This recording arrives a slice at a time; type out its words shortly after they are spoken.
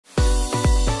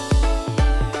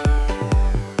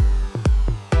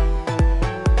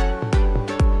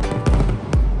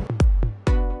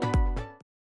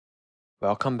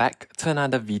Welcome back to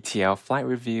another VTL flight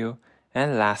review,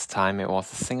 and last time it was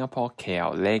the Singapore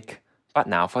KL leg, but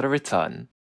now for the return.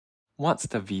 What's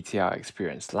the VTL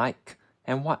experience like,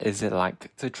 and what is it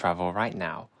like to travel right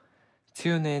now?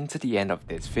 Tune in to the end of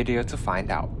this video to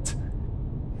find out.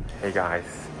 Hey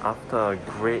guys, after a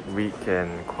great week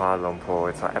in Kuala Lumpur,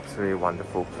 it's an absolutely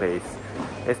wonderful place.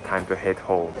 It's time to head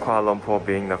home. Kuala Lumpur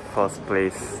being the first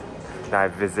place that I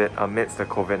visit amidst the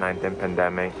COVID-19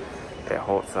 pandemic, it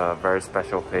holds a very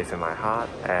special place in my heart,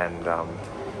 and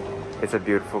it's a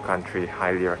beautiful country,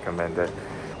 highly recommended.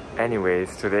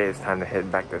 Anyways, today it's time to head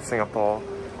back to Singapore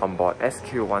on board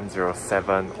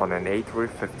SQ107 on an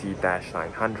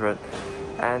A350-900,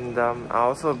 and I'll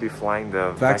also be flying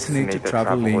the vaccinated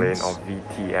travel lane of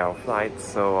VTL flight,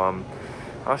 so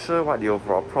I'll show you what the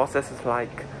overall process is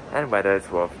like and whether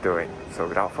it's worth doing. So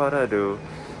without further ado,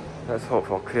 let's hope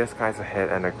for clear skies ahead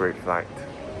and a great flight.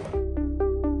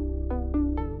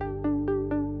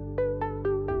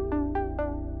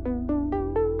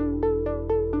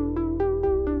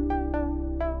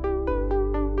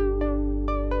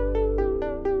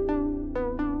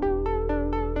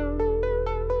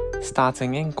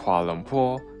 Starting in Kuala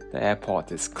Lumpur, the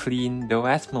airport is clean, though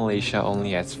as Malaysia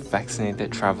only has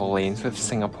vaccinated travel lanes with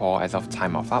Singapore as of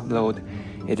time of upload,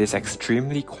 it is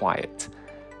extremely quiet.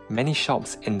 Many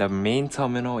shops in the main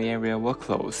terminal area were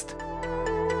closed.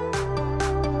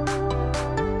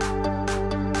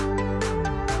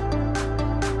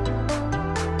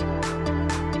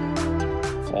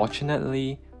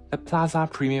 Fortunately, the Plaza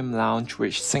Premium Lounge,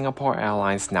 which Singapore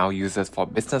Airlines now uses for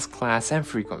business class and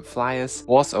frequent flyers,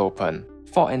 was open.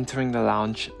 For entering the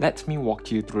lounge, let me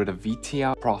walk you through the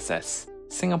VTL process.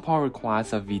 Singapore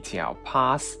requires a VTL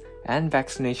pass, and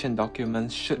vaccination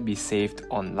documents should be saved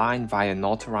online via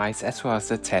Notarized as well as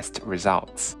the test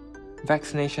results.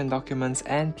 Vaccination documents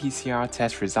and PCR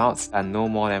test results that are no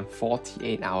more than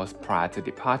 48 hours prior to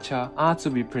departure are to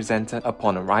be presented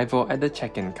upon arrival at the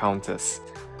check-in counters.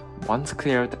 Once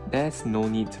cleared, there is no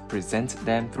need to present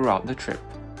them throughout the trip.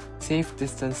 Safe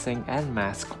distancing and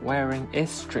mask wearing is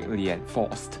strictly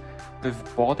enforced,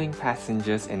 with boarding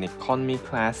passengers in economy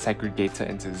class segregated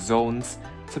into zones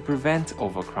to prevent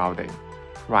overcrowding.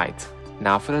 Right,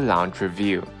 now for the lounge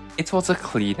review. It was a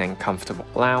clean and comfortable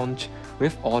lounge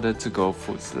with order-to-go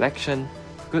food selection,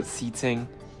 good seating,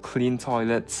 clean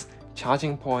toilets,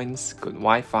 charging points, good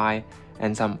Wi-Fi,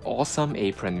 and some awesome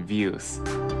apron views.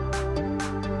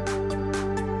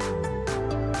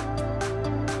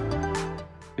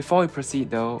 Before we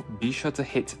proceed though, be sure to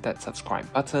hit that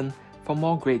subscribe button for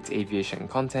more great aviation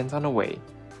content on the way.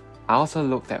 I also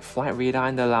looked at flight radar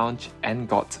in the lounge and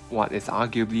got what is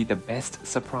arguably the best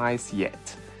surprise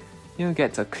yet. You'll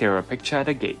get a clearer picture at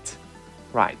the gate.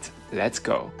 Right, let's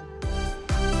go.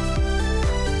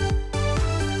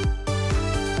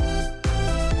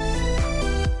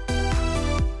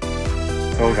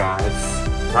 So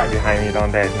guys, right behind me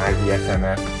down there is an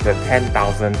IVSMF, the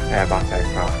 10,000th Airbus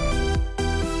aircraft.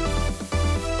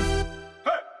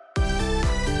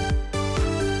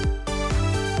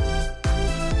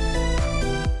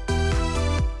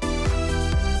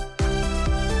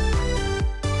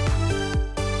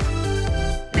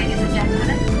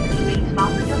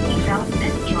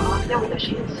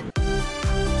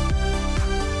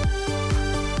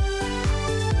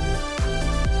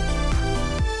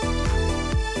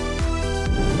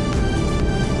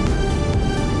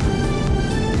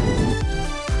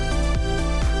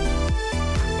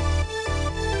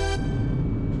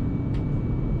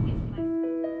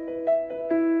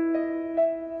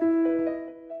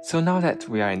 So now that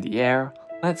we are in the air,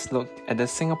 let's look at the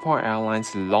Singapore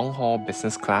Airlines long-haul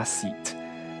business class seat,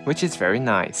 which is very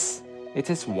nice. It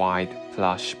is wide,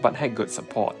 plush, but had good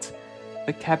support.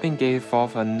 The cabin gave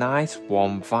off a nice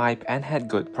warm vibe and had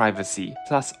good privacy,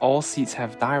 plus all seats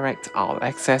have direct aisle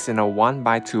access in a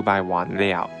 1x2x1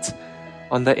 layout.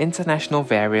 On the international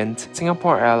variant,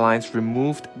 Singapore Airlines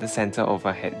removed the center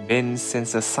overhead bins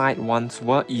since the side ones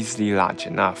were easily large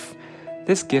enough.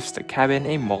 This gives the cabin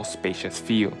a more spacious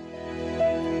feel.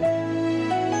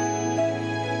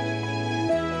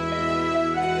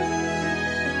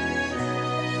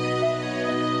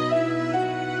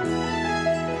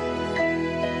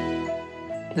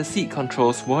 The seat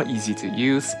controls were easy to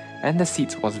use and the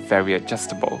seat was very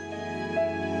adjustable.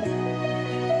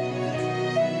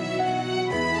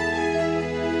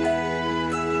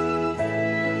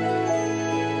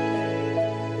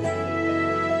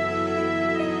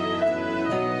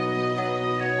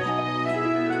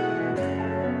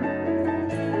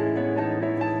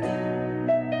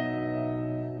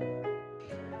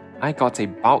 I got a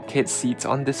bulkhead seat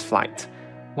on this flight.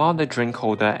 While the drink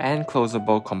holder and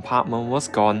closable compartment was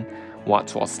gone,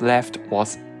 What was left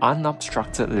was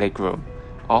unobstructed legroom,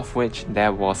 of which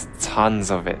there was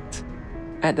tons of it.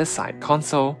 At the side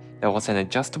console, there was an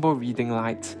adjustable reading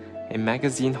light, a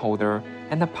magazine holder,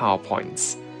 and a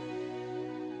PowerPoint.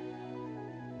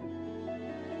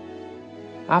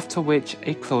 After which,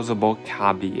 a closable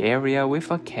cubby area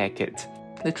with a care kit.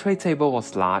 The tray table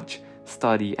was large,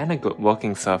 sturdy, and a good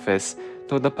working surface,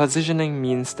 though the positioning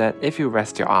means that if you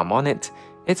rest your arm on it,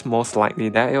 it's most likely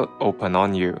that it'll open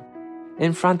on you.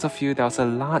 In front of you there was a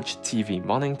large TV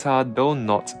monitor, though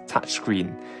not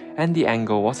touchscreen, and the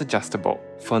angle was adjustable.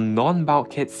 For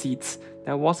non-bulkhead seats,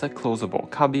 there was a closable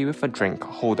cubby with a drink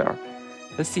holder.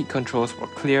 The seat controls were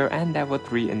clear and there were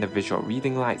 3 individual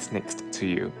reading lights next to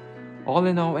you. All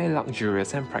in all, a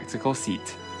luxurious and practical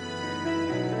seat.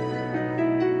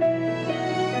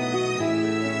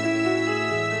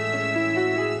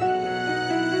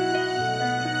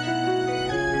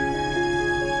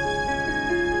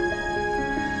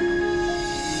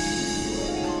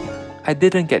 I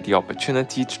didn't get the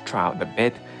opportunity to try out the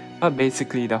bed, but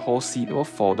basically the whole seat will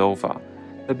fold over.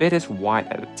 The bed is wide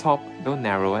at the top, though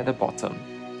narrow at the bottom.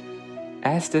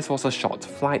 As this was a short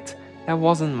flight, there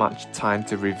wasn't much time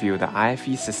to review the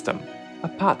IFE system.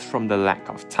 Apart from the lack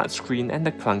of touchscreen and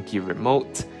the clunky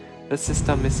remote, the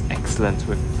system is excellent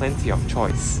with plenty of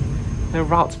choice. The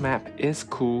route map is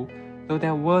cool, though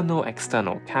there were no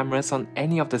external cameras on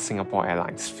any of the Singapore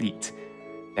Airlines fleet.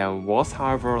 There was,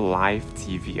 however, live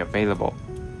TV available.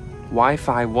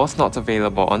 Wi-Fi was not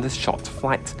available on this short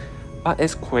flight, but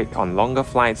is quick on longer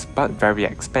flights but very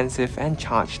expensive and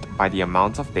charged by the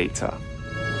amount of data.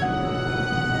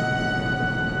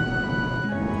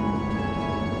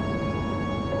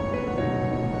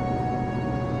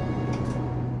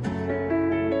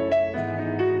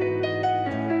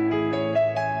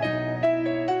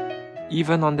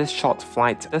 Even on this short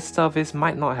flight, the service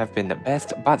might not have been the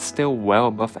best, but still well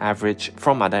above average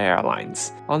from other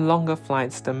airlines. On longer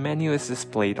flights, the menu is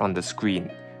displayed on the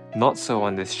screen. Not so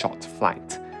on this short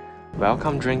flight.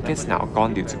 Welcome drink is now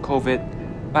gone due to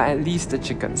COVID, but at least the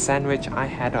chicken sandwich I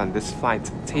had on this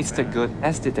flight tasted good,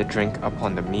 as did the drink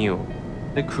upon the meal.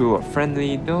 The crew were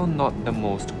friendly, though not the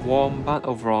most warm, but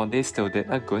overall they still did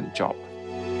a good job.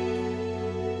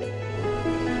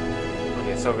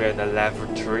 So we're in the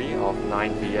lavatory of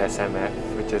 9B SMF,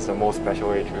 which is the most special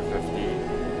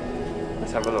A350.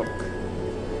 Let's have a look.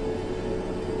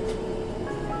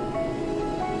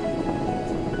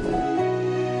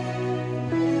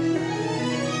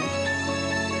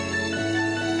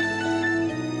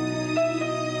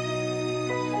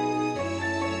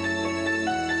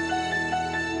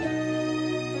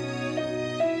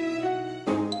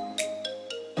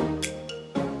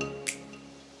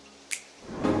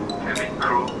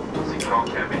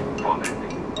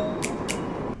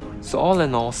 So all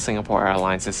in all, Singapore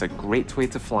Airlines is a great way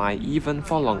to fly even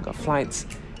for longer flights,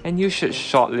 and you should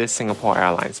shortlist Singapore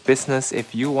Airlines Business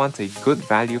if you want a good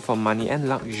value for money and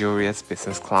luxurious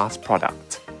business class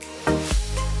product.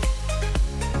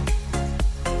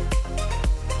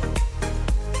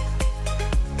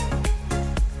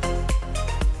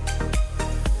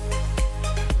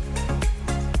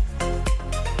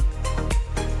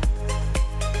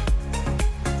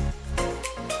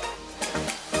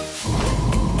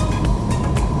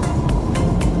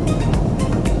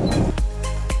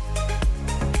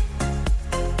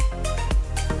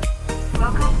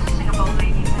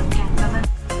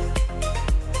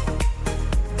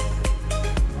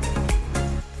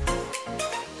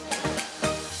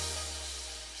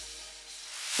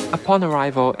 Upon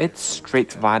arrival, it's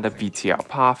straight via the VTL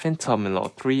path in Terminal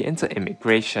 3 into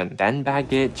immigration, then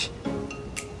baggage,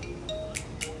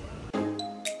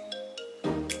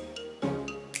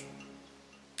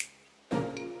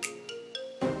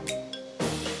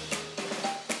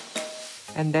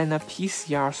 and then a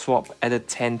PCR swab at the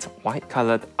tent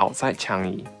white-coloured outside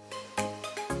Changi.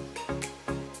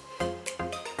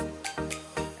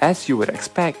 As you would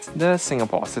expect, the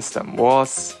Singapore system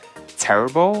was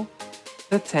terrible.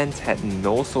 The tent had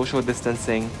no social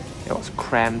distancing, it was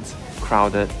cramped,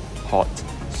 crowded, hot,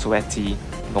 sweaty,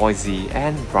 noisy,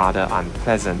 and rather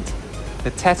unpleasant.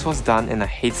 The test was done in a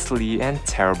hastily and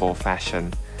terrible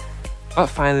fashion. But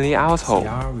finally I was home.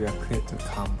 CR, we are cleared to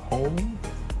come home,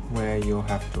 where you'll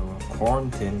have to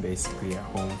quarantine basically at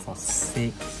home for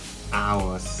 6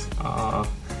 hours.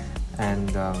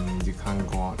 And you can't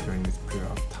go out during this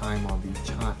period of time or be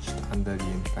charged under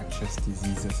the Infectious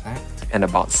Diseases Act. And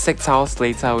about 6 hours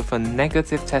later, with a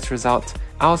negative test result,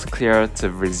 I was cleared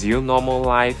to resume normal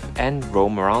life and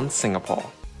roam around Singapore.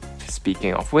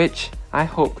 Speaking of which, I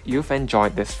hope you've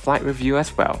enjoyed this flight review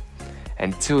as well.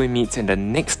 Until we meet in the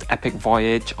next epic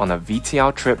voyage on a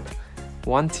VTL trip,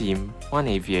 one team, one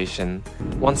aviation,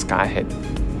 one sky hit.